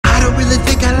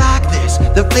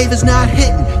The flavor's not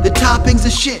hitting, the toppings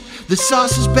are shit. The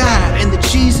sauce is bad and the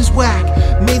cheese is whack.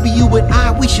 Maybe you and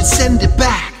I, we should send it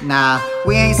back. Nah,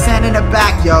 we ain't sending it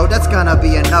back, yo, that's gonna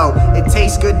be a no. It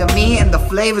tastes good to me and the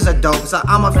flavors are dope, so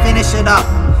I'ma finish it up.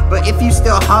 But if you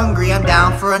still hungry, I'm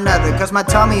down for another, cause my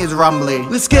tummy is rumbly.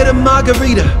 Let's get a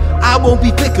margarita, I won't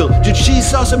be fickle. Just cheese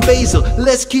sauce and basil,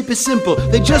 let's keep it simple.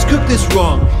 They just cooked this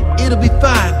wrong, it'll be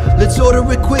fine. Let's order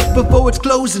it quick before it's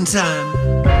closing time.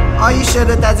 Are you sure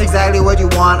that that's exactly what you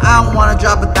want? I don't wanna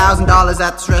drop $1,000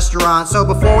 at this restaurant. So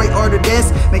before we order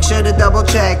this, make sure to double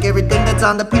check everything that's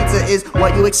on the pizza is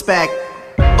what you expect.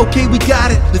 Okay, we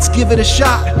got it, let's give it a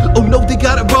shot. Oh no, they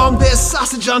got it wrong, there's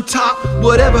sausage on top.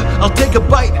 Whatever, I'll take a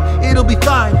bite, it'll be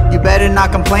fine. You better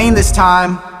not complain this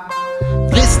time.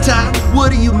 This time?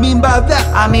 What do you mean by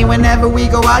that? I mean, whenever we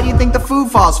go out, you think the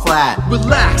food falls flat.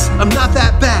 Relax, I'm not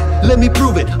that bad, let me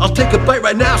prove it. I'll take a bite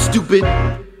right now, stupid.